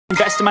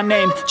Invest in my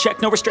name,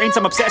 check no restraints,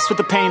 I'm obsessed with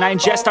the pain. I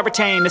ingest, I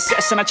retain,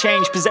 assess and I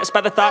change. Possessed by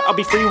the thought I'll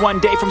be free one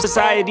day from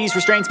society's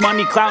restraints.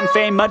 Money, clout and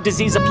fame, a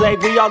disease, a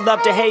plague. We all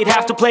love to hate,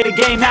 have to play the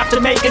game, have to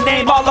make a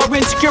name. All our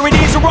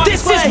insecurities are on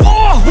display. This is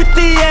war with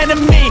the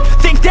enemy,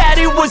 think that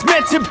it was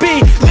meant to be.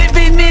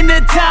 Living in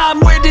a time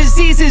where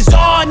disease is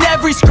on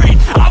every screen.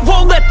 I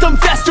won't let them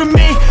fester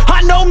me,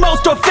 I know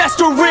most are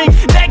festering.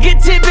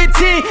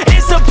 Negativity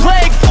is a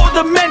plague for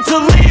the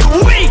mentally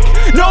weak.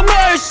 No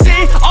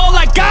mercy, all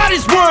I got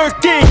is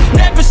working.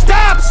 Never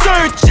stop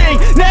searching,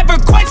 never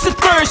quench the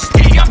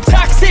thirsty. I'm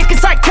toxic and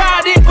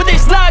psychotic, with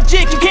this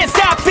logic, you can't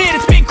stop it.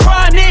 It's been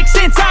chronic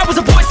since I was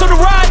a boy, so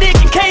neurotic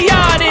and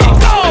chaotic.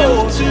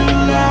 Built to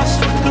last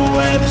with the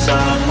webs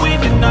I'm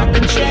weaving. I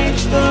can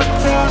change the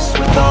past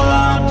with all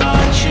I'm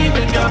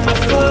achieving. Got my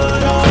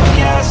foot on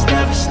gas,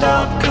 never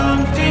stop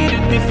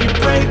competing. If you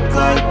break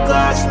like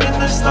glass, then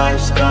this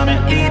life's gonna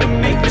eat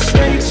 'em. Make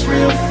mistakes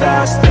real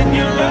fast, then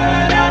you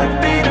learn how to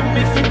beat 'em.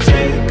 If you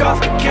take off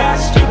the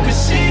cast, you can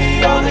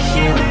see all the